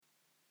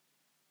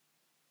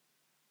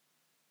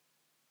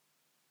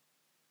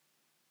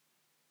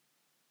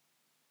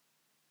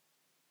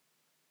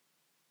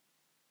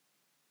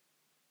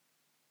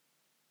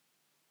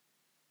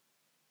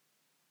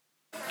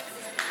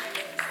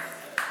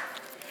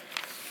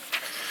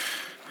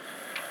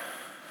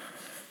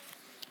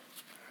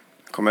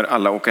kommer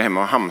alla åka hem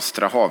och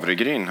hamstra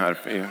havregryn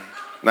här i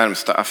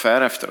närmsta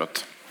affär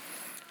efteråt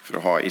för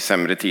att ha i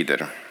sämre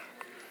tider.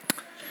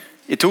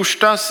 I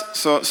torsdags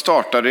så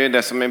startade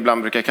det som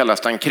ibland brukar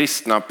kallas den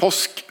kristna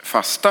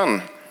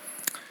påskfastan.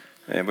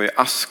 Det var ju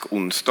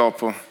askonsdag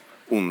på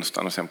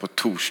onsdagen och sen på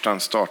torsdagen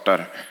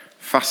startar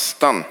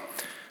fastan.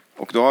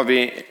 Och då har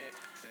vi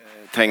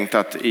tänkt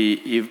att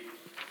vi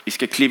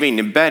ska kliva in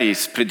i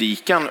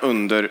bergspredikan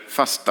under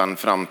fastan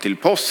fram till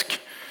påsk.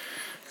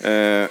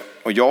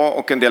 Och jag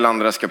och en del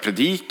andra ska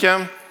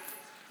predika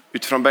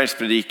utifrån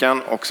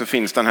bergspredikan, och så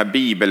finns den här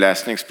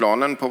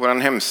bibelläsningsplanen på vår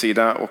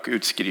hemsida och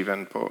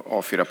utskriven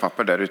på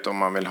A4-papper där ute om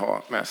man vill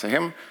ha med sig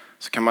hem.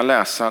 Så kan man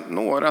läsa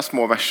några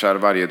små verser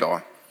varje dag.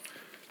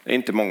 Det är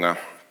inte många.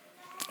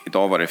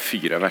 Idag var det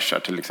 4 verser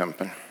till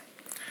exempel.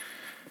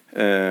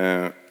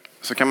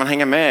 Så kan man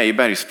hänga med i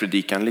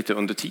bergspredikan lite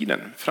under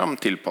tiden fram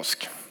till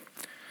påsk.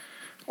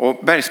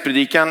 Och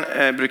bergspredikan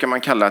brukar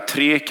man kalla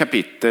 3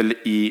 kapitel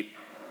i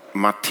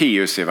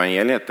Matteus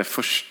evangeliet, det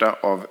första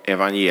av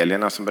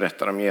evangelierna som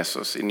berättar om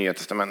Jesus i Nya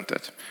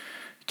testamentet.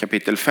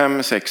 Kapitel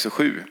 5, 6 och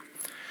 7.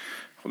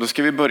 Och då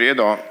ska vi börja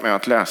idag med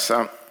att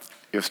läsa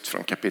just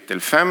från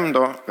kapitel 5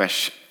 då,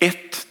 vers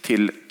 1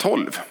 till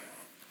 12.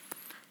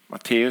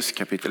 Matteus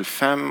kapitel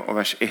 5 och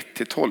vers 1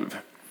 till 12.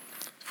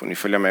 Så får ni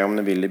följa med om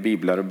ni vill i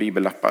biblar och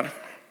bibellappar.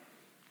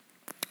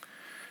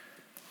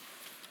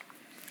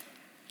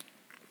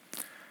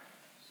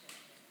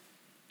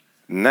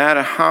 När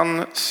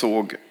han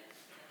såg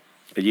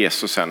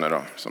Jesus henne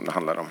då, som det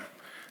handlar om.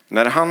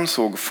 När han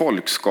såg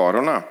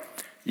folkskarorna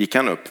gick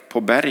han upp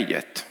på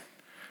berget.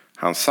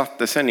 Han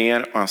satte sig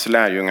ner och hans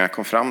lärjungar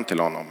kom fram till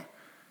honom.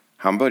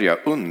 Han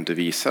började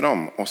undervisa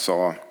dem och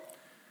sa: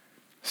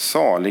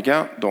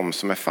 saliga de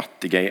som är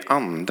fattiga i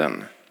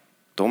anden,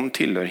 de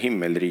tillhör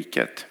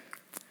himmelriket.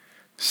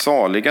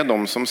 Saliga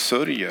de som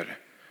sörjer,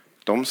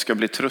 de ska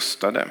bli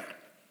tröstade.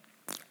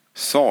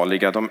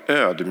 Saliga de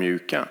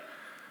ödmjuka,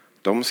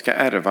 de ska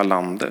ärva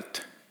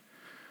landet.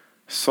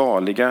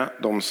 Saliga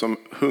de som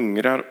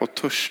hungrar och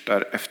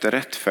törstar efter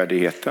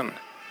rättfärdigheten,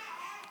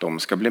 de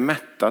ska bli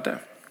mättade.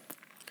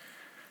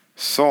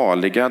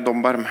 Saliga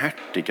de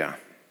barmhärtiga,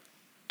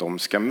 de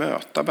ska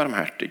möta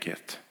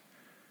barmhärtighet.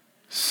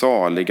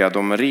 Saliga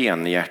de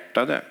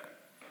renhjärtade,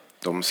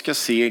 de ska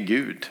se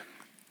Gud.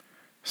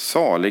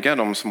 Saliga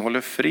de som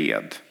håller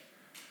fred,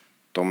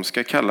 de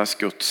ska kallas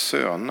Guds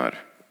söner.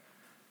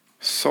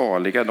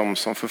 Saliga de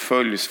som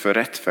förföljs för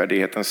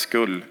rättfärdighetens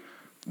skull,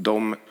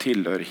 de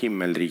tillhör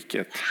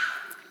himmelriket.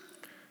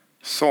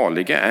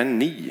 Saliga är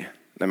ni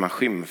när man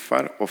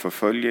skymfar och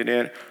förföljer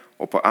er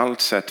och på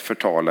allt sätt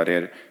förtalar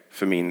er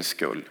för min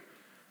skull.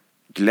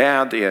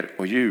 Gläd er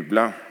och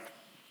jubla,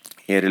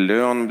 er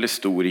lön blir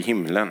stor i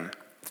himlen.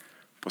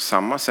 På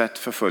samma sätt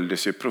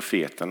förföljdes ju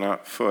profeterna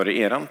före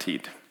eran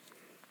tid.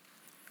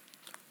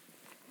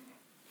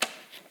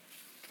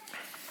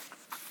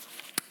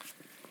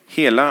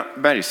 Hela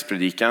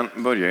bergspredikan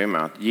börjar ju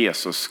med att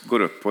Jesus går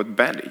upp på ett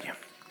berg.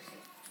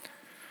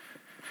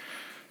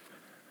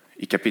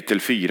 I kapitel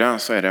 4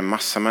 så är det en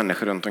massa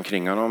människor runt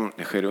omkring honom.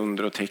 Det sker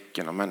under och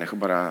tecken och människor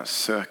bara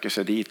söker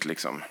sig dit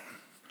liksom.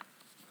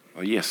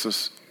 Och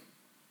Jesus,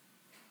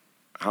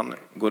 han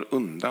går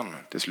undan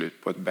till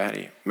slut på ett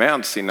berg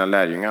med sina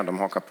lärjungar. De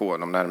hakar på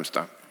de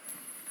närmsta.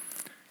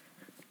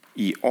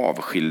 I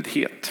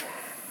avskildhet.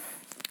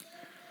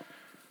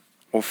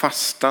 Och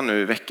fasta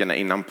nu veckorna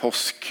innan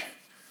påsk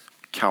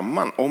kan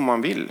man, om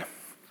man vill,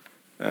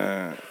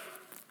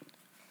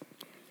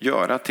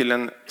 göra till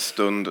en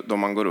stund då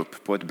man går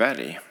upp på ett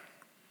berg.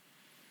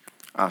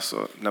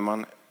 Alltså när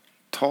man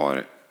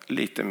tar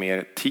lite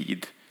mer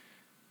tid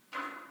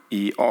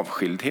i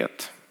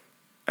avskildhet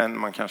än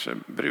man kanske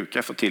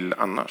brukar få till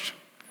annars.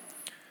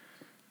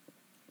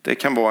 Det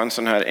kan vara en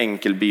sån här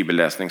enkel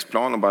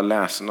bibelläsningsplan och bara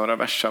läsa några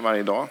verser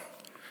varje dag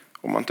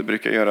om man inte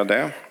brukar göra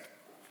det.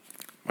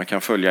 Man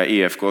kan följa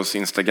EFKs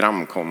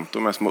Instagramkonto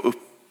med små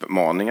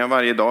uppmaningar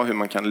varje dag hur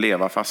man kan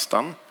leva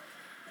fastan.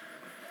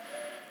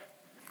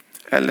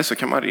 Eller så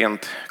kan man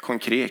rent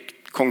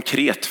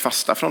konkret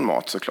fasta från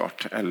mat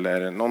såklart.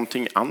 Eller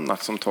någonting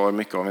annat som tar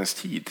mycket av ens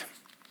tid.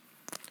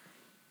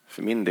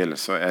 För min del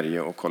så är det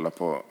ju att kolla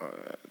på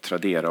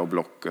Tradera och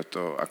Blocket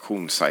och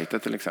auktionssajter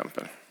till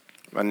exempel.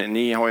 Men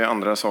ni har ju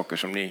andra saker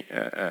som ni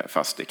är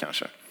fast i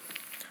kanske.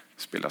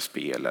 Spela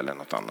spel eller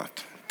något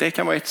annat. Det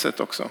kan vara ett sätt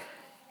också.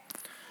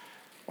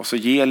 Och så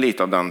ge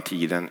lite av den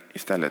tiden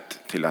istället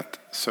till att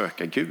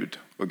söka Gud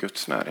och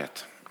Guds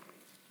närhet.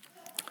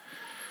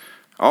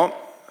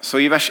 Ja, så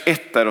i vers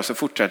 1 där och så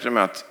fortsätter det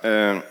med att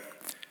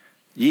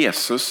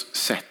Jesus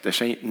sätter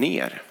sig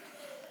ner.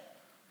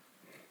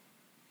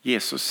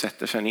 Jesus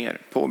sätter sig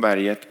ner. På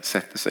berget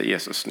sätter sig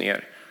Jesus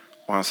ner.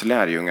 Och hans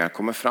lärjungar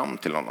kommer fram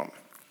till honom.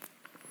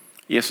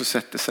 Jesus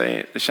sätter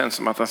sig, det känns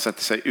som att han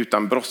sätter sig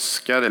utan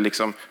brådska. Det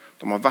liksom,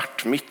 de har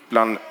varit mitt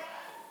bland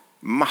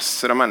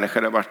massor av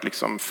människor. Det har varit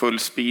liksom full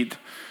speed.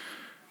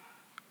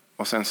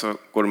 Och sen så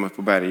går de upp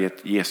på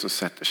berget. Jesus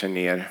sätter sig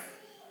ner.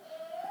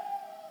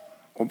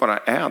 Och bara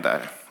är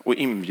där. Och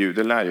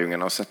inbjuder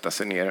lärjungarna att sätta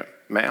sig ner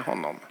med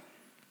honom.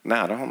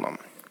 Nära honom.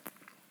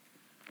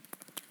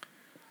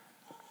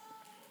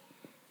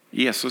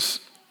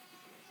 Jesus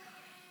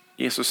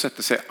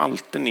sätter sig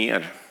alltid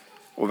ner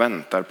och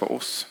väntar på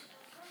oss.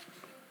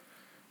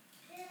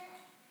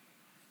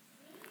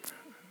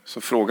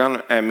 Så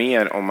frågan är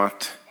mer om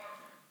att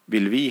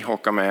vill vi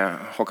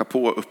haka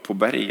på upp på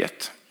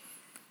berget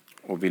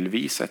och vill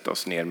vi sätta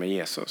oss ner med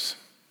Jesus?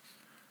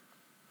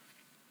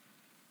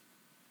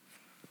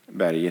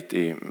 Berget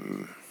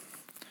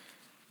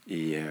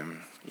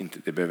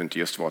det behöver inte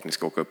just vara att ni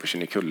ska åka upp på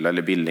Kinnekulla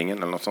eller Billingen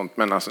eller något sånt,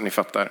 men alltså ni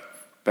fattar,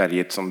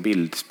 berget som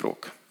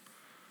bildspråk.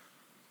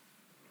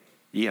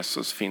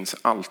 Jesus finns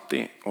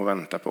alltid och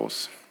väntar på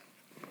oss.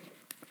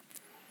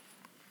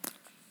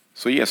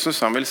 Så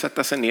Jesus, han vill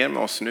sätta sig ner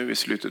med oss nu i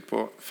slutet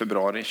på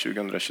februari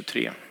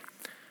 2023.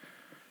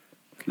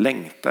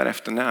 Längtar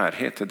efter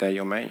närhet till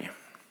dig och mig.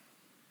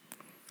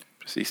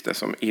 Precis det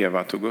som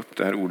Eva tog upp,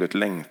 det här ordet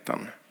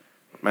längtan.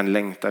 Men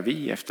längtar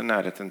vi efter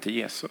närheten till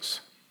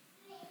Jesus?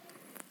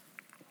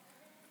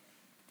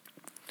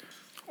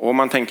 Och om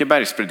man tänker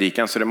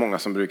bergspredikan så är det många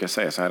som brukar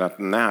säga så här att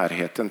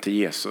närheten till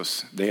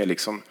Jesus, det är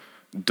liksom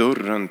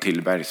dörren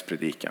till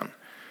bergspredikan.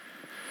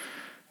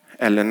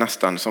 Eller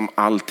nästan som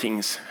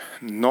alltings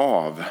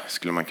nav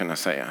skulle man kunna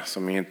säga.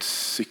 Som i ett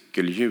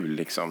cykelhjul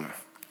liksom.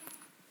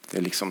 Det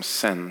är liksom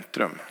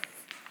centrum.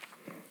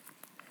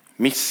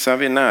 Missar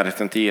vi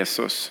närheten till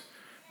Jesus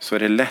så är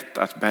det lätt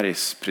att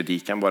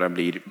bergspredikan bara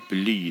blir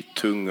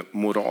blytung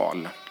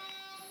moral.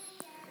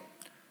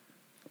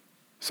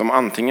 Som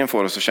antingen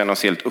får oss att känna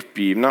oss helt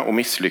uppgivna och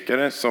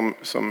misslyckade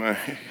som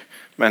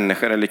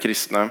människor eller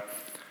kristna.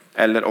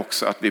 Eller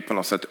också att vi på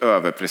något sätt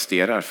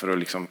överpresterar för att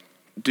liksom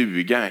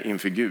duga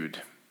inför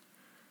Gud.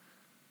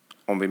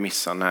 Om vi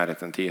missar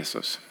närheten till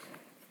Jesus.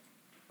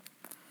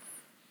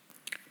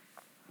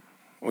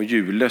 Och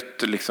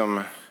hjulet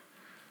liksom,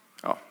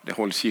 det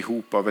hålls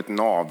ihop av ett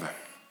nav.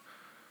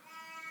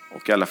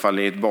 Och i alla fall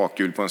i ett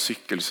bakhjul på en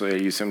cykel så är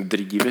ju som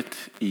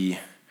drivet i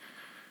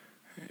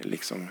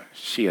liksom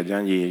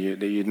kedjan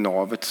det är ju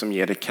navet som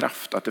ger det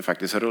kraft att det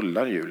faktiskt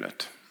rullar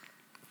hjulet.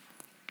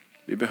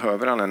 Vi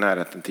behöver den här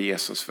närheten till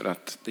Jesus för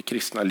att det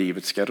kristna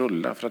livet ska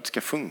rulla, för att det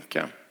ska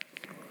funka.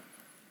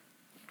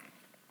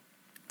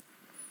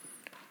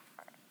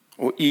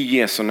 Och i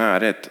Jesu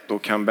närhet då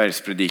kan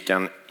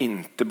bergspredikan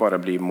inte bara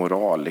bli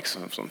moral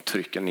liksom, som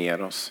trycker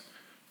ner oss,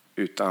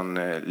 utan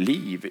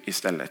liv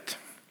istället.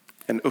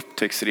 En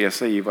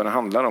upptäcktsresa i vad det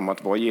handlar om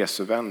att vara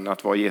Jesu vän,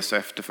 att vara Jesu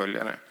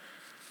efterföljare.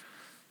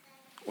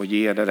 Och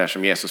ge det där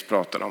som Jesus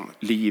pratar om,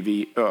 liv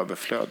i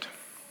överflöd.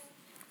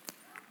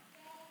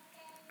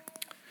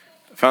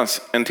 Det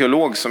fanns en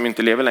teolog som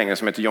inte lever längre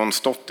som heter John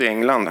Stott i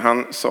England.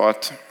 Han sa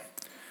att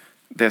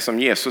det som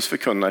Jesus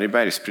förkunnar i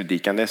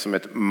bergspredikan det är som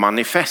ett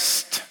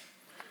manifest.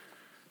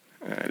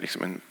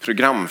 Liksom en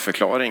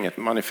programförklaring, ett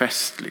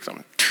manifest.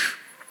 Liksom.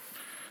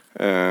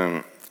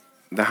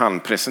 Där han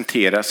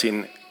presenterar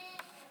sin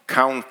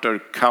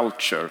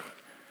counterculture,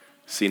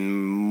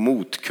 sin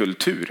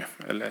motkultur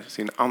eller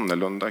sin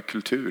annorlunda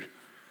kultur.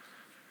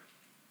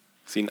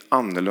 Sin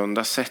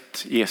annorlunda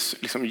sätt,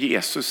 liksom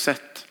Jesus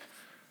sätt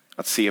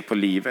att se på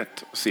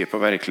livet och se på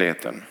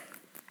verkligheten.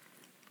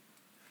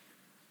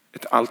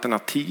 Ett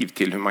alternativ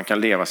till hur man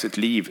kan leva sitt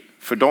liv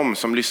för dem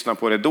som lyssnar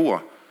på det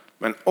då.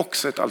 Men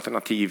också ett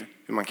alternativ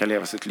hur man kan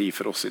leva sitt liv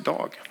för oss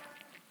idag.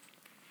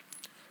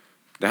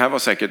 Det här var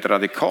säkert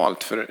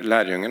radikalt för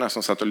lärjungarna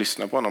som satt och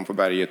lyssnade på honom på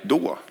berget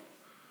då.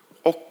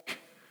 Och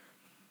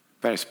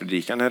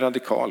bergspredikan är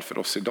radikal för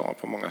oss idag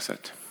på många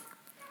sätt.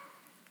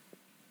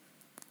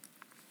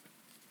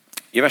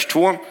 I vers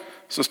 2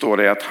 så står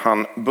det att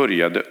han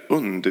började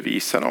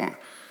undervisa dem.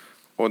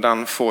 Och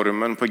den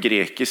formen på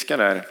grekiska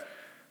där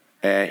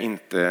är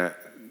inte,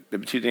 det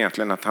betyder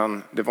egentligen att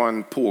det var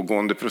en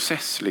pågående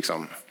process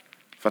liksom.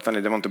 För att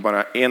det var inte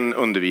bara en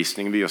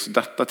undervisning vid just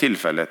detta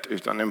tillfället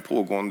utan en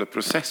pågående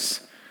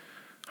process.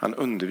 Han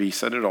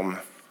undervisade dem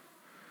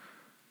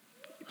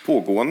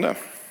pågående.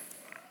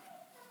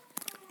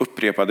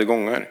 Upprepade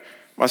gånger.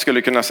 Man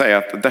skulle kunna säga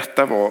att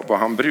detta var vad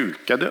han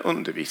brukade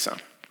undervisa.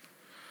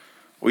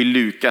 Och i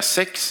Lukas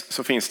 6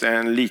 så finns det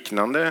en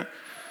liknande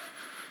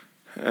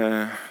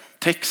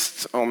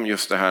text om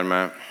just det här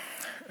med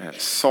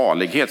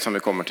salighet som vi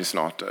kommer till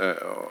snart.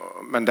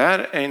 Men där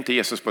är inte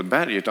Jesus på ett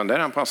berg utan där är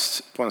han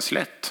på en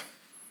slätt.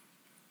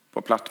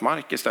 På platt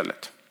mark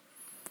istället.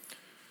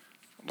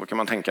 Då kan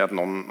man tänka att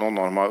någon av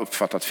dem har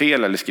uppfattat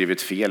fel eller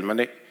skrivit fel.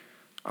 Men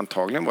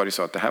antagligen var det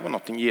så att det här var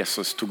något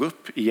Jesus tog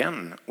upp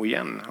igen och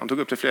igen. Han tog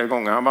upp det flera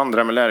gånger. Han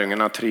vandrade med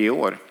lärjungarna 3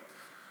 år.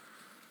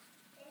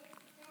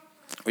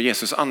 Och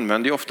Jesus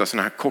använde ju ofta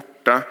såna här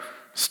korta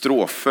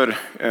strofer.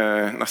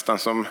 Nästan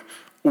som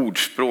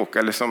ordspråk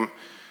eller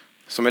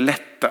som är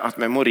lätta att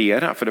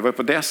memorera. För det var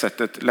på det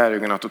sättet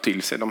lärjungarna tog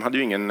till sig. De hade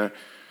ju ingen...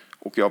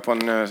 Åker jag på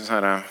en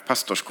sån här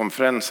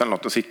pastorskonferens eller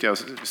något och sitter jag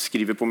och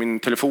skriver på min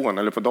telefon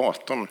eller på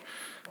datorn.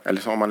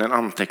 Eller så har man en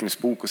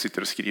anteckningsbok och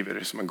sitter och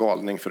skriver som en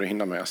galning för att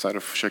hinna med så här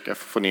och försöka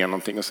få ner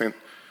någonting. Och sen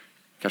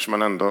kanske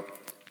man ändå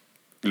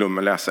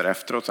glömmer läsa det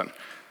efteråt sen.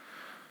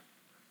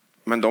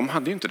 Men de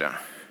hade ju inte det.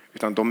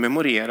 Utan de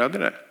memorerade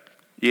det.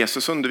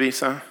 Jesus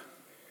undervisade.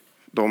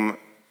 De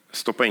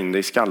stoppade in det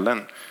i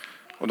skallen.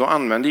 Och då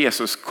använder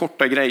Jesus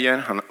korta grejer,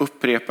 han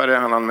upprepar det,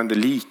 han använder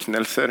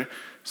liknelser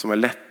som är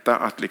lätta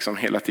att liksom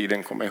hela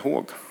tiden komma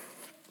ihåg.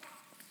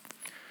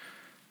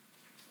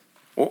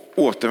 Och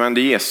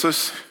återvänder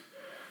Jesus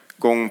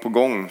gång på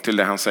gång till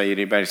det han säger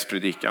i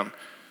bergspredikan,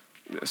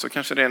 så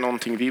kanske det är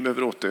någonting vi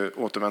behöver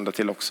återvända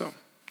till också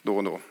då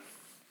och då.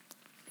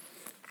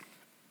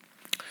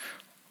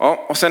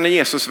 Ja, och sen när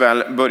Jesus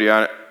väl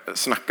börjar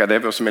snacka, det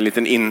var som en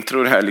liten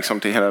intro här liksom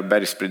till hela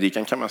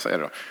bergspredikan kan man säga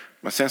då.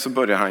 Men sen så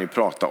börjar han ju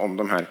prata om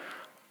de här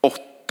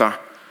 8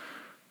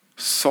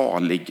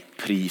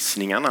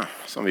 saligprisningarna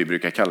som vi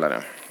brukar kalla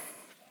det.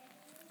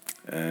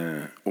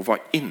 Och vad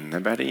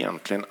innebär det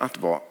egentligen att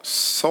vara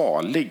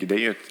salig? Det är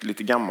ju ett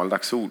lite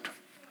gammaldags ord.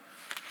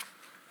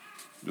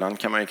 Ibland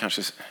kan man ju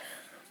kanske,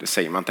 det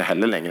säger man inte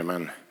heller längre,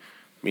 men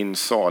min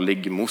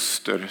salig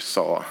moster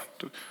sa,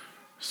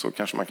 så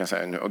kanske man kan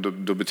säga nu, och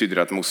då betyder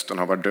det att mostern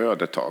har varit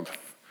död ett tag.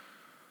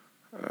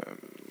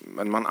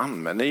 Men man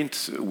använder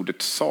inte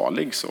ordet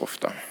salig så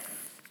ofta.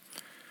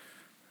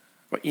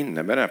 Vad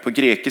innebär det? På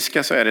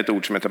grekiska så är det ett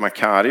ord som heter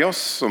makarios,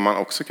 som man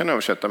också kan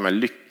översätta med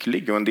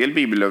lycklig. Och en del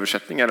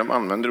bibelöversättningar de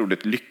använder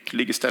ordet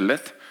lycklig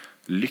istället.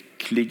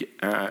 Lycklig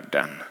är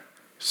den.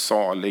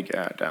 Salig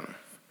är den.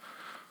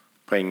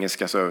 På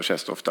engelska så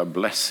översätts det ofta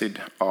blessed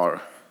are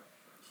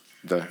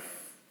the.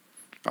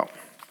 Ja,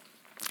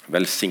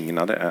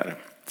 välsignade är.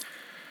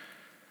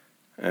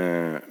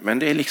 Men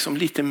det är liksom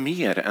lite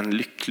mer än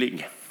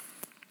lycklig.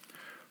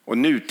 Och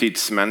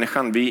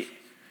nutidsmänniskan,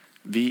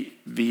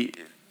 vi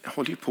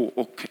håller på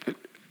och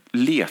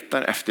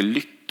letar efter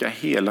lycka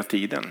hela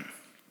tiden.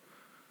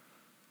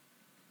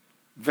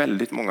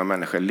 Väldigt många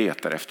människor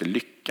letar efter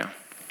lycka.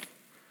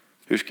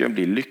 Hur ska jag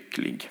bli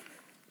lycklig?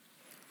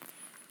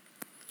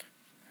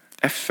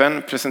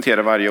 FN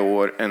presenterar varje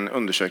år en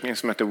undersökning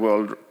som heter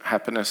World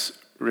Happiness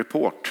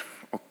Report.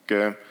 Och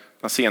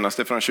den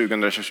senaste från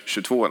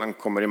 2022, den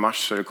kommer i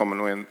mars, så det kommer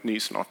nog en ny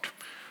snart.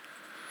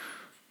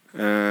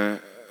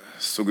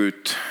 Såg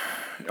ut,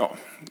 ja,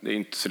 det är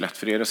inte så lätt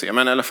för er att se,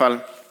 men i alla fall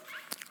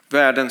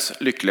världens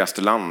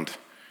lyckligaste land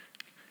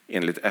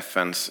enligt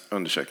FNs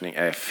undersökning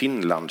är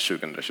Finland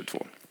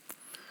 2022.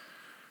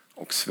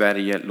 Och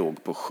Sverige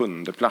låg på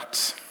 7:e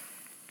plats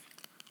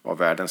av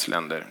världens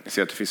länder. Ni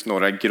ser att det finns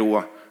några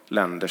grå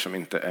länder som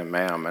inte är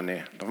med,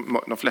 men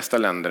de flesta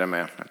länder är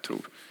med. Jag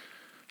tror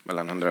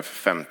mellan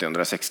 150 och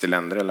 160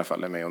 länder i alla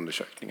fall är med i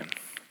undersökningen.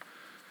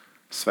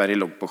 Sverige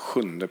låg på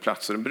 7:e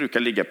plats och det brukar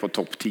ligga på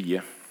topp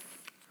 10.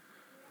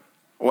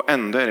 Och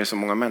ändå är det så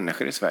många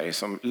människor i Sverige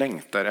som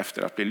längtar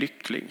efter att bli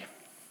lycklig.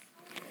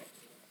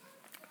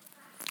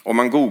 Om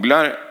man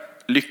googlar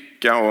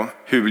lycka och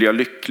hur blir jag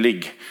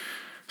lycklig,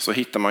 så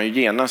hittar man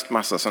ju genast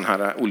massa sådana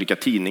här olika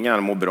tidningar,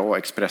 Må bra,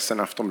 Expressen,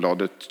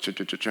 Aftonbladet,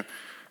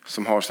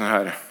 som har sådana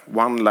här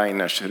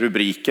one-liners,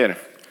 rubriker.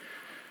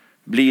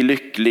 Bli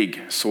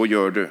lycklig, så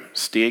gör du,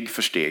 steg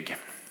för steg.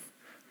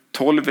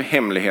 12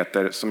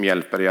 hemligheter som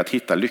hjälper dig att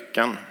hitta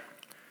lyckan.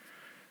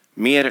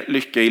 Mer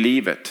lycka i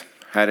livet.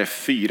 Här är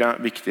 4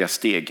 viktiga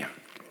steg.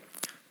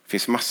 Det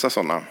finns massa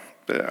sådana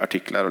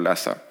artiklar att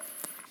läsa.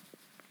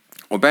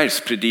 Och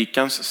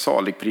bergspredikans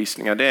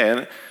saligprisningar, det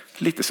är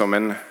lite som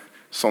en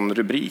sån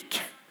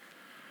rubrik.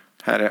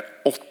 Här är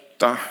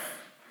 8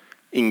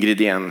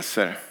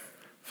 ingredienser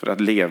för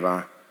att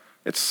leva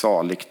ett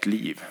saligt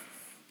liv.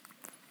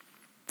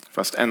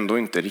 Fast ändå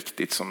inte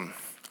riktigt som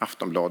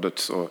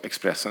Aftonbladets och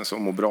Expressens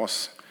och Må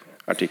bras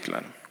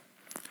artiklar.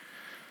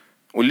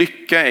 Och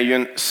lycka är ju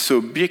en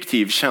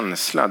subjektiv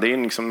känsla. Det är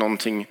liksom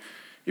någonting,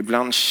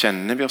 ibland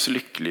känner vi oss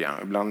lyckliga,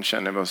 ibland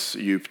känner vi oss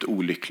djupt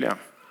olyckliga.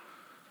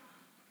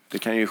 Det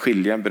kan ju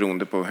skilja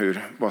beroende på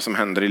vad som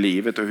händer i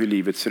livet och hur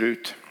livet ser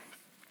ut.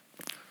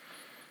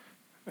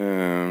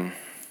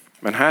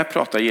 Men här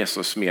pratar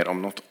Jesus mer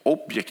om något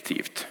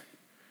objektivt.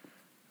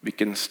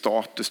 Vilken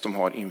status de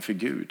har inför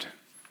Gud.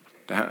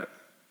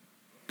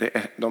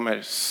 De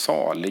är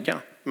saliga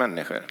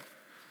människor.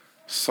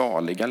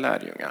 Saliga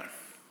lärjungar.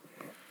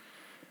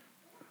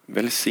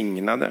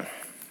 Välsignade.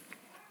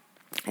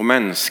 Och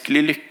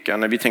mänsklig lycka,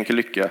 när vi tänker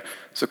lycka,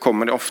 så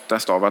kommer det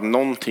oftast av att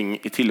någonting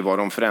i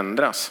tillvaron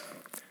förändras.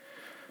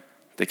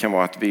 Det kan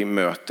vara att vi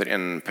möter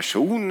en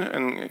person,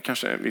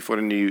 kanske vi får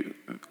en ny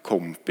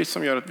kompis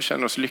som gör att vi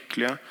känner oss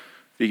lyckliga.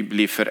 Vi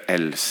blir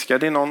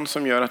förälskade i någon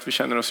som gör att vi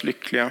känner oss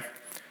lyckliga.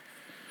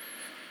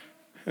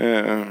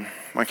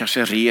 Man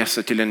kanske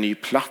reser till en ny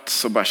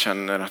plats och bara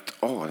känner att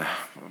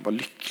vad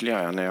lycklig jag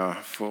är när jag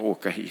får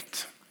åka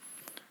hit.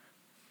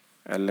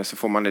 Eller så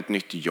får man ett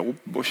nytt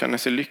jobb och känner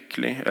sig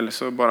lycklig. Eller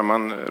så bara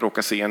man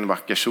råkar se en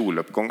vacker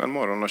soluppgång en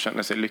morgon och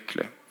känner sig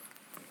lycklig.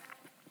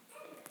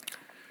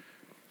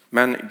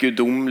 Men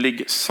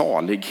gudomlig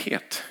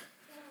salighet,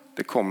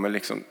 det kommer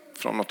liksom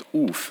från något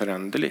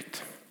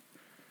oföränderligt.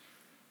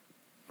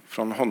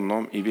 Från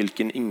honom i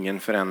vilken ingen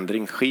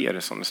förändring sker,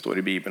 som det står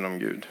i Bibeln om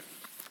Gud.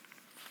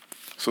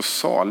 Så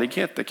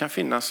salighet, det kan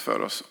finnas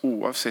för oss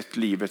oavsett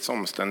livets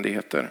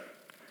omständigheter.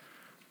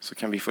 Så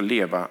kan vi få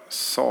leva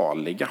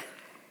saliga.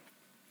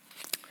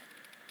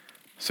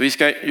 Så vi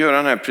ska göra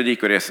den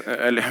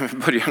här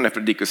börja den här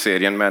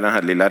predikoserien med den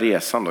här lilla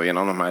resan då,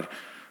 genom de här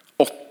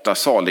 8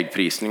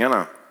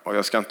 saligprisningarna. Och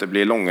jag ska inte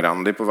bli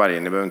långrandig på varje,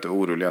 ni behöver inte vara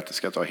oroliga att det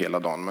ska ta hela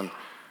dagen. Men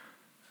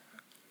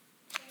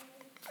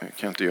jag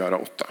kan inte göra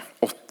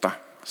 8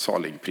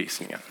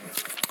 saligprisningar.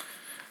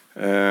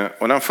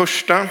 Och den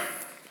första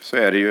så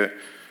är det ju,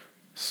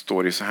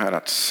 står det så här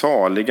att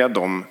saliga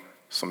de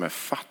som är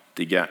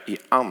fattiga i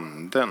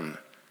anden,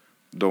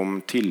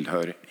 de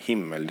tillhör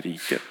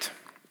himmelriket.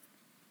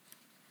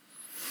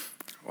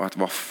 Och att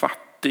vara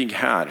fattig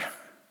här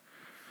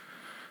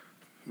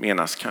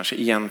menas kanske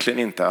egentligen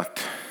inte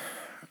att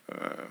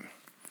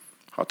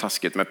ha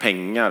taskigt med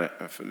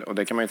pengar. Och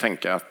det kan man ju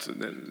tänka att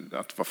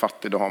vara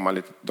fattig, då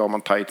har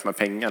man tajt med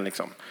pengar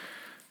liksom.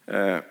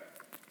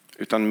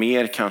 Utan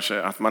mer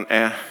kanske att man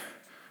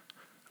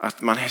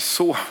är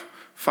så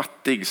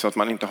fattig så att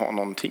man inte har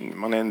någonting.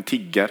 Man är en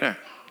tiggare.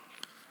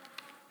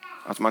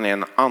 Att man är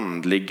en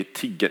andlig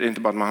tiggare.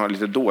 Inte bara att man har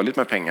lite dåligt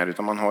med pengar,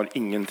 utan man har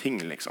ingenting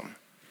liksom.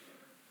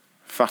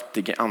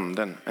 Fattig i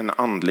anden, en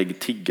andlig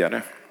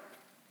tiggare.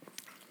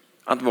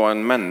 Att vara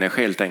en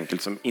människa helt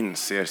enkelt som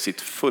inser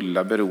sitt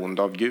fulla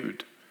beroende av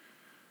Gud.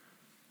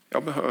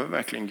 Jag behöver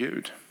verkligen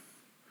Gud.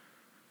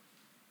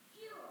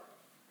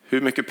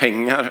 Hur mycket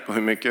pengar och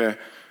hur mycket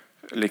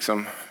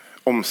liksom,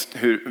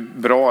 hur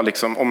bra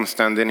liksom,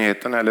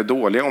 omständigheterna eller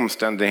dåliga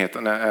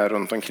omständigheterna är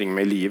runt omkring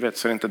mig i livet,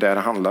 så är det inte det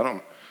handlar om.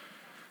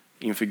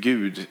 Inför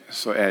Gud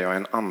så är jag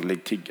en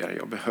andlig tiggare.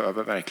 Jag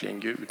behöver verkligen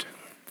Gud.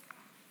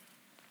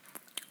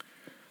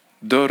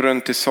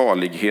 Dörren till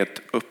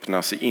salighet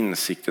öppnas i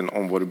insikten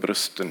om vår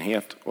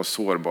brustenhet och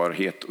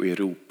sårbarhet och i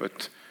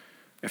ropet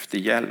efter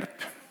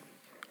hjälp.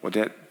 Och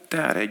det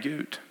där är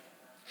Gud.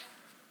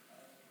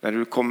 När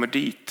du kommer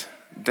dit,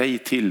 dig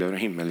tillhör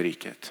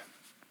himmelriket.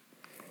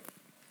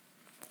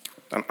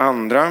 Den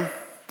andra,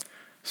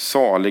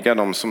 saliga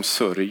de som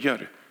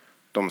sörjer,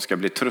 de ska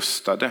bli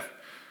tröstade.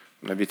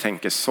 När vi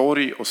tänker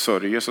sorg och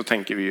sörjer så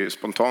tänker vi ju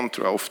spontant,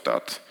 tror jag, ofta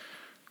att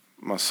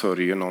man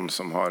sörjer någon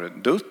som har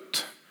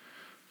dött.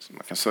 Så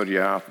man kan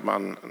sörja att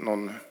man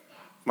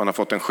har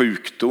fått en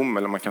sjukdom,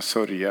 eller man kan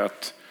sörja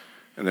att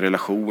en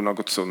relation har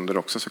gått sönder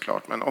också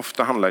såklart. Men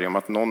ofta handlar det om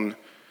att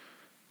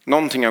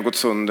någonting har gått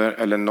sönder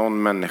eller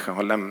någon människa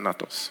har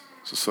lämnat oss.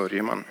 Så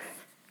sörjer man.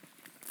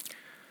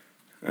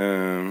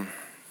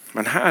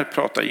 Men här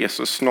pratar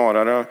Jesus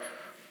snarare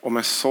om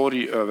en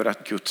sorg över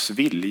att Guds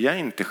vilja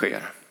inte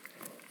sker.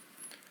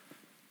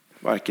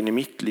 Varken i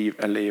mitt liv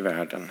eller i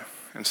världen.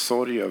 En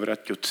sorg över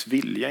att Guds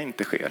vilja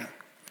inte sker.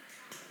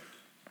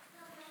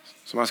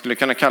 Så man skulle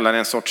kunna kalla det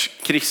en sorts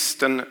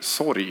kristen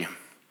sorg.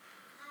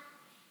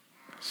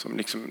 Som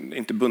liksom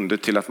inte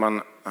bundet till att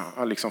man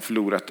har liksom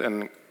förlorat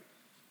en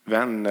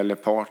vän eller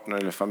partner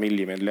eller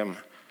familjemedlem.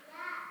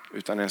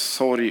 Utan en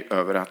sorg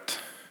över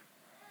att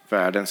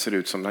världen ser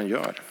ut som den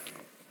gör.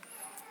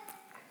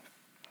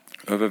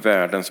 Över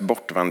världens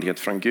bortvandhet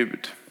från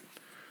Gud.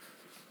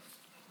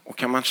 Och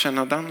kan man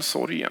känna den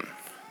sorgen,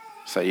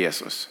 säger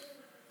Jesus,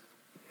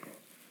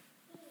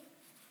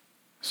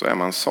 så är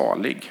man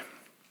salig.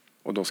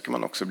 Och då ska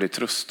man också bli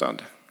tröstad.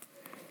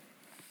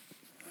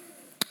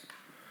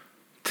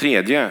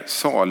 Tredje,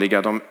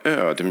 saliga de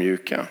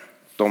ödmjuka.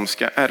 De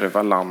ska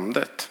ärva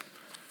landet.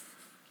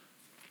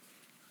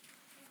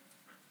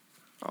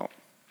 Ja,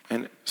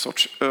 en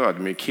sorts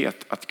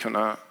ödmjukhet att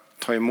kunna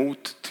ta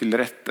emot till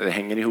rätta. Det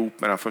hänger ihop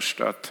med den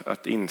första,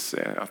 att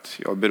inse att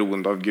jag är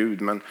beroende av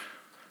Gud. Men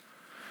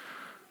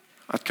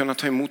att kunna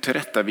ta emot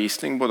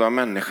tillrättavisning både av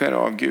människor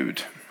och av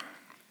Gud.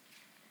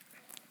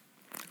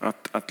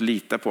 Att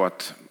lita på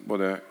att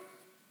både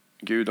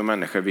Gud och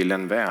människor vill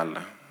en väl.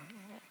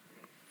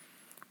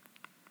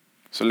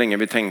 Så länge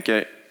vi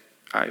tänker,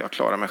 nej, jag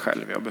klarar mig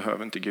själv, jag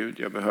behöver inte Gud,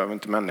 jag behöver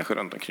inte människor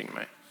runt omkring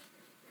mig.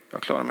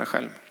 Jag klarar mig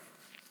själv.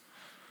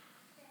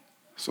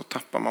 Så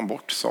tappar man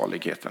bort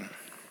saligheten.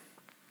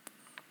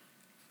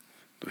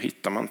 Då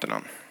hittar man inte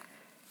den.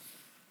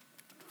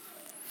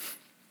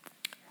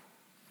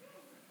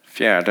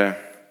 Fjärde,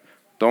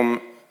 de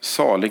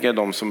saliga är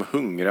de som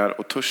hungrar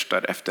och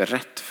törstar efter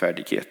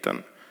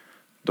rättfärdigheten.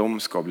 De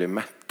ska bli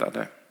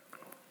mättade.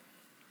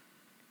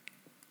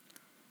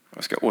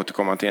 Jag ska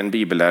återkomma till en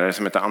bibellärare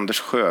som heter Anders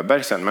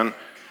Sjöberg sen, men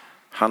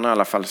han har i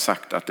alla fall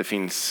sagt att det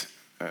finns,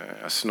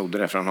 jag snodde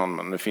det från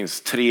honom, det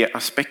finns 3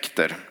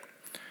 aspekter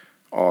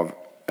av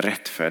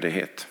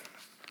rättfärdighet.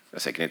 Det är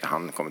säkert inte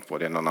han kommit på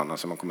det, är någon annan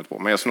som har kommit på,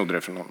 men jag snodde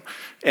det från honom.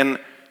 En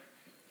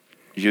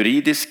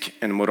juridisk,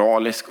 en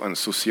moralisk och en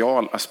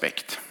social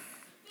aspekt.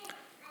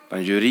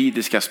 Den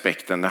juridiska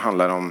aspekten, det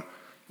handlar om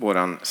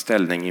våran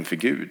ställning inför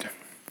Gud.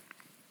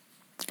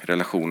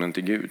 Relationen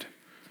till Gud.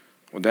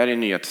 Och där är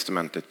Nya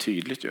testamentet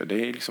tydligt.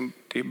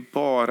 Det är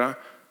bara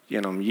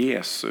genom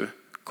Jesu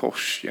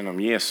kors, genom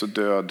Jesu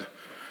död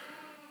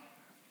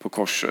på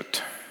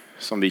korset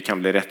som vi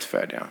kan bli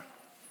rättfärdiga.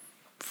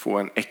 Få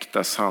en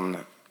äkta sann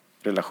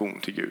relation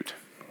till Gud.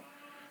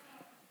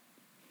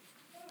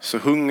 Så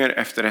hunger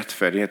efter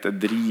rättfärdighet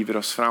driver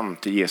oss fram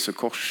till Jesu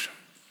kors.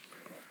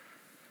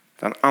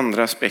 Den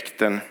andra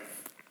aspekten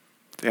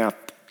är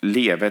att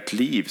leva ett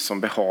liv som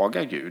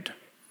behagar Gud.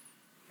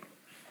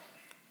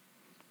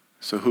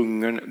 Så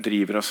hungern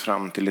driver oss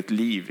fram till ett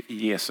liv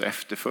i Jesu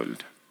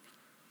efterföljd.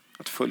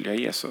 att följa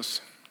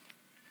Jesus.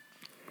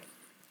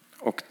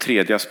 Och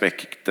tredje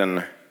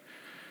aspekten,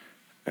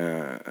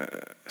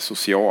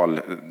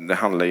 social, det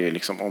handlar ju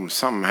liksom om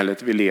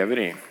samhället vi lever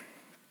i.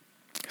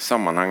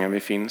 Sammanhangen vi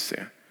finns i.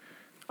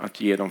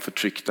 Att ge de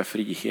förtryckta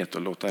frihet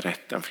och låta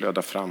rätten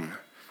flöda fram.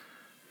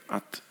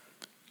 Att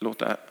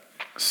låta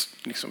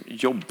liksom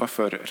jobba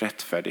för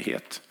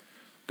rättfärdighet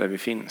där vi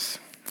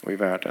finns och i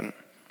världen.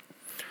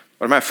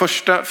 Och de här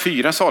första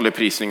 4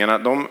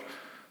 saligprisningarna,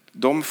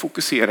 de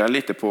fokuserar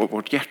lite på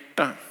vårt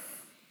hjärta.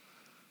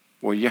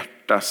 Vår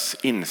hjärtas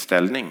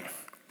inställning.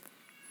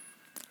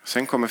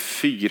 Sen kommer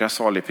 4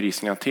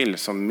 saligprisningar till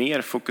som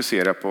mer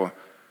fokuserar på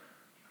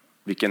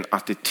vilken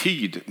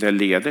attityd det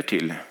leder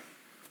till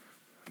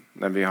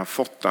när vi har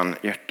fått den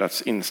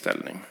hjärtats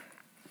inställning.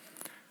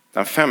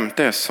 Den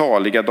 5:e är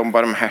saliga de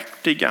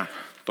barmhärtiga.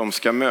 De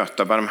ska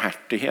möta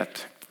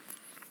barmhärtighet.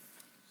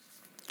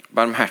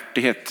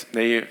 Barmhärtighet,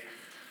 det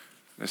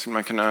skulle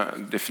man kunna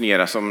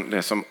definiera som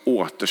det som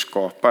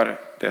återskapar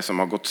det som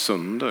har gått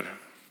sönder.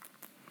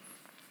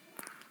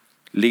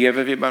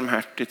 Lever vi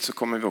barmhärtigt så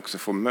kommer vi också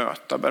få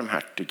möta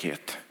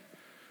barmhärtighet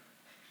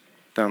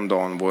den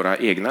dagen våra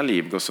egna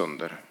liv går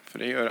sönder. För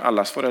det gör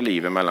allas våra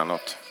liv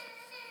emellanåt.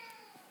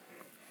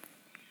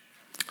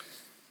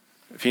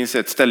 Det finns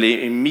ett ställe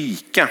i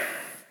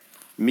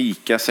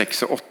Mika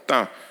 6 och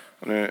 8.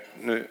 Och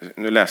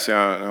nu läser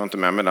jag har inte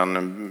med mig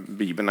den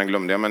Bibeln, den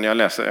glömde jag. Men jag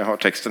har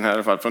texten här i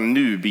alla fall från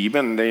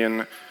Nu-Bibeln.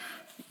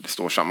 Det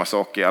står samma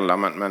sak i alla,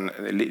 men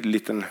en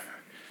liten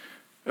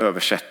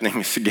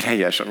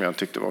översättningsgrejer som jag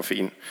tyckte var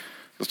fin.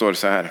 Då står det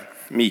så här,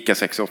 Mika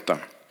 6 och 8.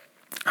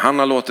 Han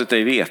har låtit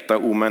dig veta,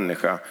 o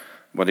människa,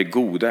 vad det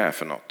goda är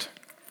för något.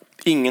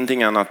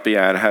 Ingenting annat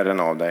begär Herren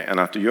av dig än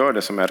att du gör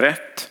det som är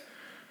rätt,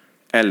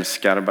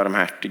 älskar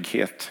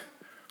barmhärtighet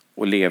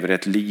och lever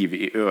ett liv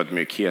i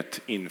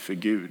ödmjukhet inför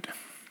Gud.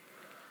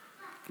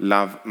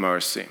 Love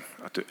mercy,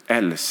 att du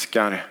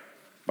älskar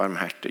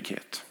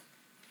barmhärtighet.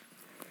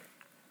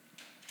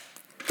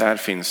 Där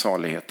finns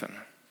saligheten.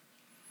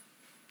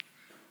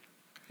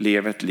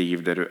 Lev ett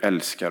liv där du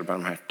älskar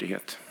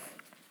barmhärtighet.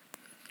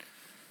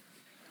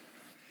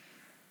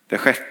 Det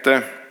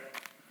 6:e.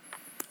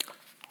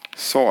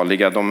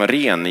 Saliga de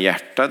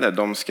renhjärtade,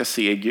 de ska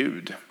se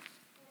Gud.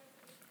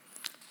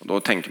 Och då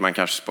tänker man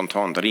kanske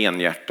spontant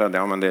renhjärtad.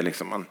 Ja, men det är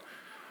liksom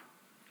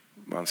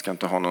man ska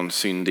inte ha någon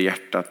synd i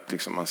hjärtat.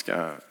 Liksom man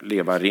ska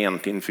leva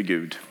rent inför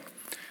Gud.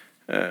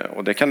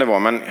 Och det kan det vara.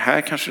 Men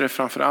här kanske det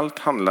framförallt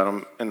handlar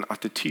om en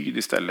attityd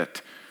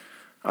istället.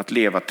 Att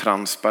leva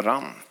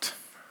transparent.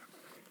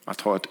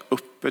 Att ha ett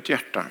öppet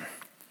hjärta.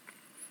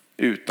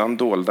 Utan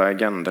dolda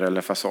agender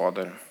eller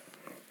fasader.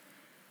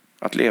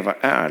 Att leva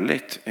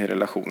ärligt i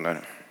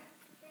relationer.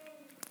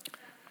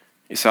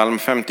 I psalm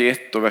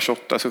 51 och vers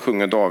 8 så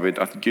sjunger David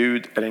att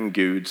Gud är en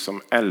Gud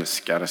som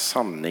älskar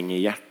sanning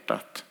i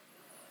hjärtat.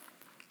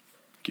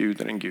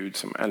 Gud är en Gud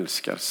som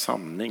älskar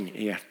sanning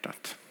i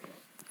hjärtat.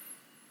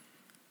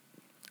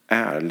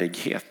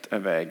 Ärlighet är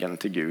vägen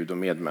till Gud och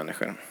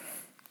medmänniskor.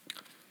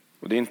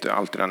 Och det är inte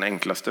alltid den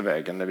enklaste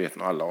vägen, det vet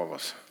nog alla av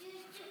oss.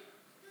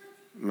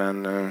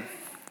 Men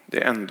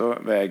det är ändå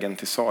vägen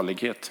till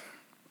salighet.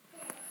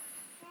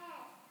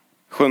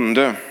 7.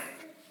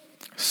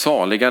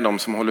 Saliga de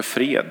som håller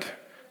fred.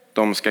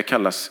 De ska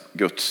kallas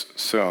Guds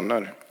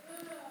söner.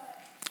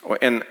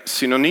 Och en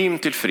synonym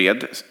till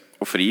fred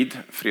och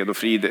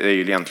frid är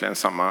ju egentligen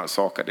samma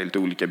sak. Det är lite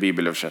olika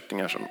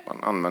bibelöversättningar som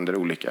man använder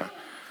olika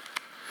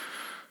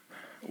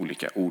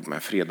ord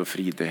med. Fred och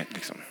frid, det är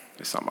liksom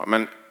detsamma.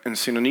 Men en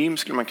synonym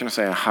skulle man kunna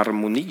säga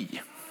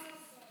harmoni.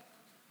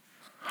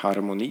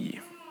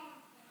 Harmoni.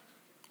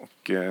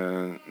 Och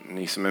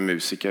ni som är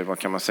musiker, vad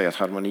kan man säga att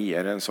harmoni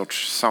är? En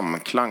sorts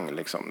samklang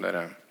liksom,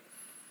 där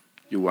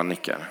Johan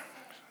nickar.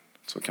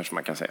 Så kanske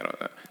man kan säga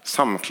det.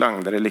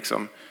 Samklang där det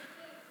liksom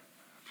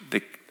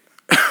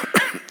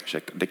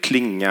det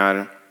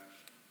klingar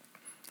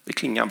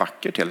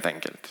vackert helt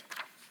enkelt.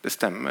 Det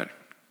stämmer.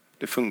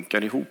 Det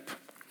funkar ihop.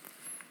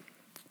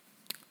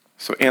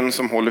 Så en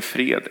som håller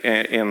fred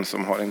är en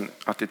som har en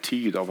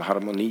attityd av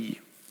harmoni,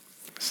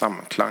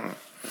 samklang.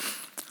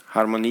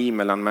 Harmoni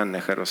mellan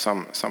människor och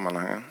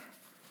sammanhang.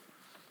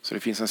 Så det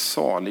finns en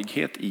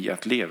salighet i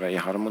att leva i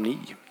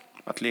harmoni,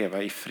 att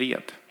leva i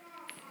fred.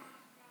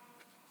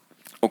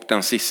 Och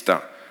den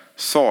sista,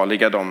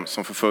 saliga de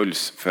som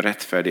förföljs för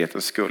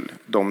rättfärdighetens skull,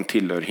 de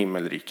tillhör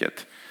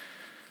himmelriket.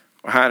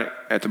 Och här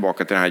är jag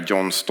tillbaka till den här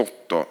John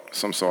Stott då,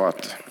 som sa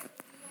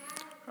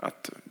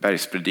att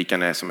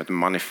bergspredikan är som ett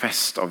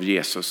manifest av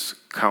Jesus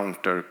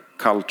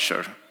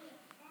counterculture,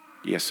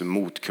 Jesu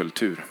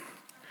motkultur.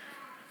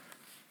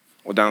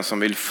 Och den som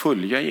vill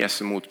följa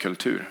Jesu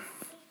motkultur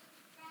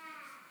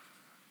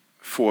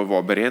får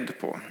vara beredd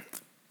på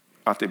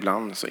att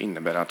ibland så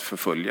innebär det att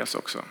förföljas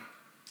också.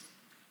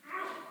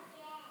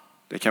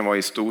 Det kan vara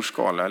i stor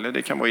skala eller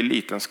det kan vara i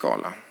liten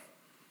skala.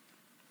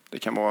 Det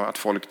kan vara att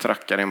folk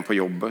trackar en på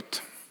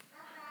jobbet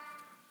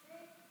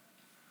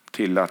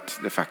till att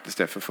det faktiskt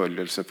är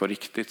förföljelse på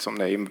riktigt som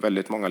det är i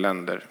väldigt många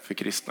länder för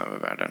kristna över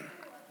världen.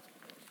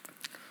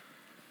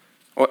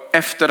 Och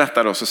efter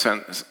detta då så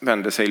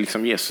vänder sig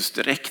liksom Jesus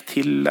direkt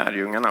till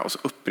lärjungarna och så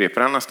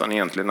upprepar han nästan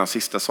egentligen den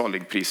sista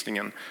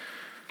saligprisningen.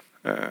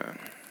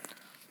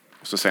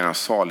 Och så säger han: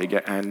 saliga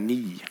är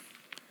ni.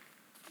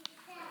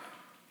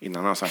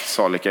 Innan han sagt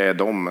saliga är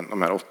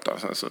de här 8,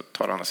 sen så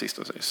tar han den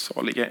sista och säger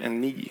saliga är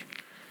ni.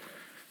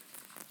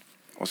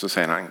 Och så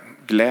säger han: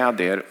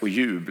 gläd er och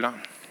jubla.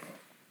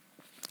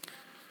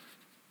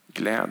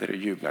 Gläd er och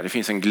jubla. Det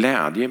finns en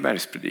glädje i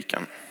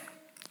bergspredikan,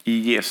 i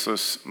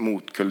Jesus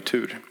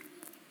motkultur.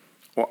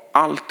 Och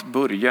allt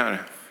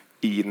börjar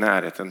i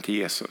närheten till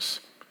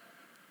Jesus.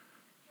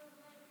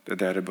 Det är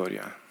där det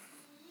börjar.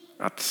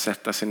 Att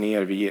sätta sig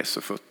ner vid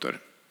Jesu fötter.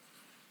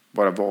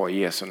 Bara vara i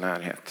Jesu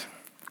närhet.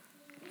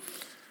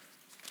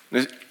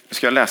 Nu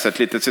ska jag läsa ett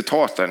litet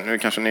citat där. Nu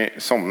kanske ni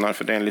somnar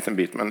för det är en liten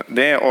bit. Men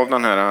det är av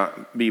den här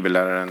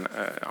bibelläraren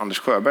Anders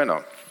Sjöberg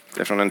då.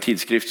 Det är från en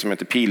tidskrift som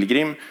heter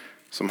Pilgrim.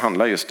 Som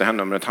handlar just, det här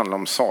numret handlar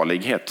om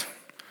salighet.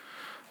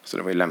 Så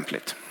det var ju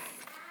lämpligt.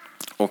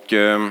 Och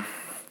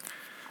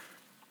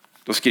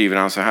då skriver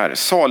han så här: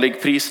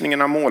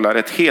 saligprisningarna målar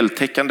ett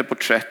heltäckande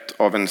porträtt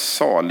av en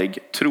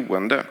salig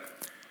troende.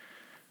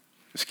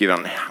 Då skriver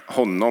han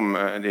honom,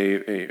 det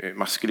är i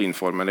maskulin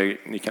form, men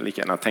ni kan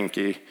lika gärna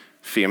tänka i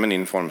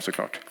feminin form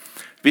såklart.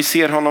 Vi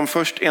ser honom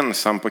först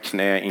ensam på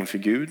knä inför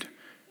Gud,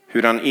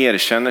 hur han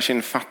erkänner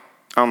sin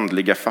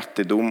andliga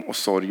fattigdom och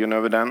sorgen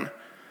över den.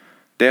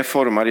 Det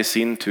formar i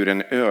sin tur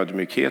en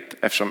ödmjukhet,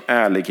 eftersom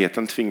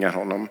ärligheten tvingar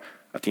honom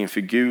att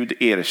inför Gud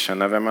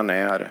erkänna vem han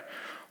är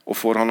och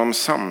får honom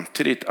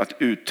samtidigt att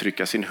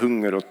uttrycka sin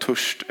hunger och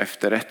törst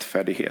efter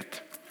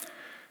rättfärdighet.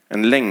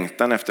 En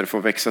längtan efter att få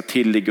växa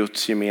till i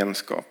Guds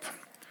gemenskap.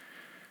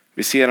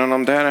 Vi ser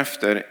honom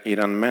därefter i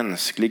den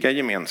mänskliga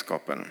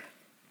gemenskapen.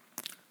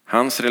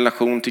 Hans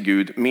relation till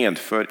Gud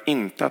medför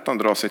inte att han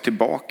drar sig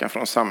tillbaka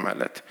från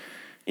samhället.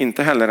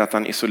 Inte heller att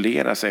han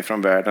isolerar sig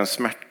från världens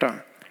smärta.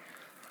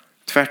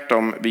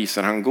 Tvärtom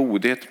visar han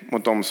godhet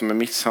mot de som är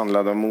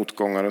misshandlade av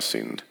motgångar och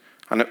synd.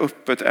 Han är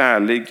öppet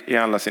ärlig i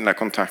alla sina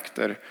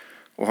kontakter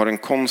och har en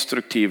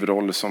konstruktiv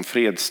roll som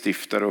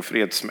fredsstiftare och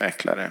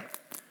fredsmäklare.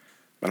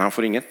 Men han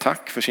får inget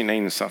tack för sina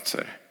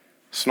insatser,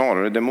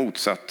 snarare det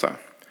motsatta.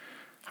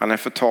 Han är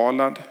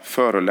förtalad,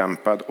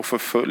 förolämpad och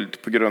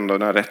förföljd på grund av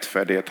den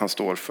rättfärdighet han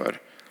står för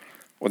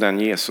och den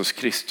Jesus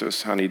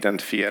Kristus han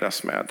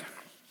identifieras med.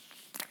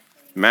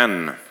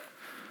 Men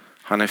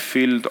han är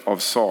fylld av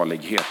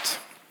salighet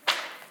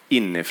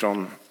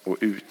inifrån och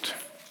ut.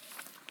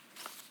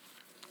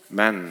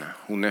 Men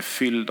hon är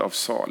fylld av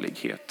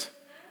salighet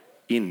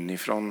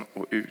inifrån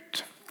och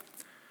ut.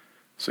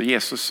 Så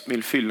Jesus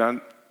vill fylla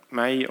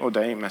mig och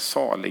dig med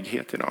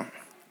salighet idag.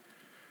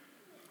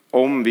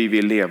 Om vi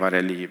vill leva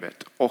det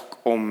livet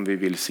och om vi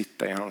vill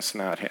sitta i hans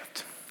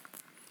närhet.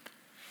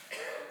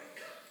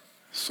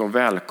 Så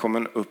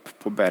välkommen upp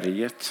på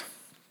berget.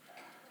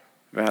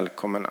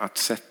 Välkommen att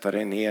sätta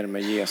dig ner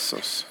med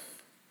Jesus.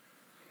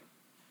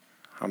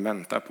 Han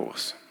väntar på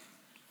oss.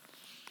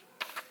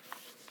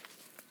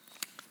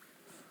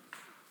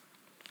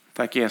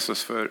 Tack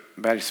Jesus för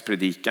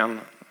bergspredikan.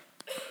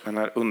 Den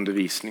här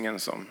undervisningen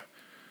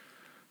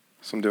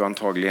som du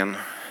antagligen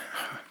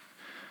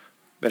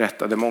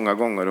berättade många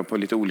gånger och på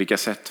lite olika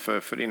sätt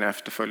för dina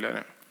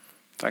efterföljare.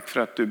 Tack för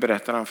att du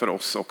berättar den för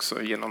oss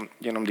också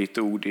genom ditt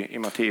ord i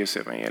Matteus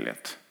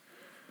evangeliet.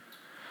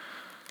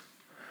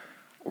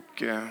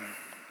 Och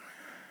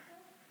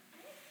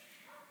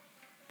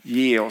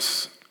ge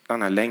oss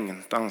den här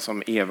längtan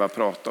som Eva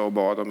pratade och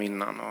bad om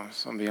innan och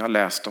som vi har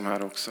läst om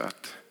här också,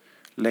 att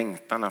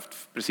längtan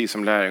att precis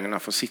som lärjungarna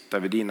få sitta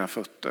vid dina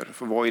fötter,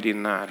 få vara i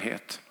din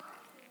närhet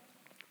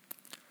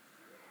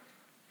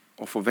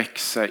och få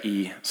växa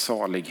i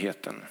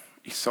saligheten,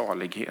 i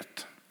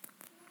salighet.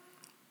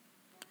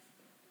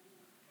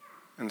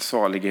 En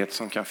salighet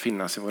som kan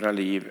finnas i våra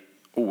liv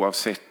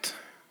oavsett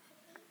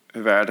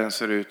hur världen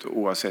ser ut och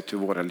oavsett hur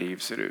våra liv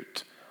ser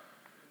ut.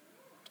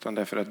 Utan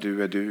därför att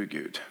du är du,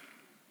 Gud.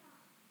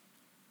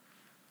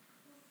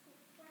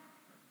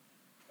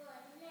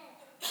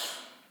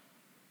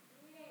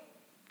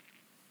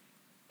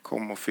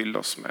 Kom och fyll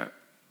oss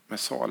med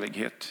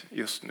salighet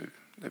just nu.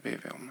 Det ber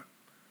vi om.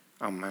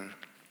 Amen.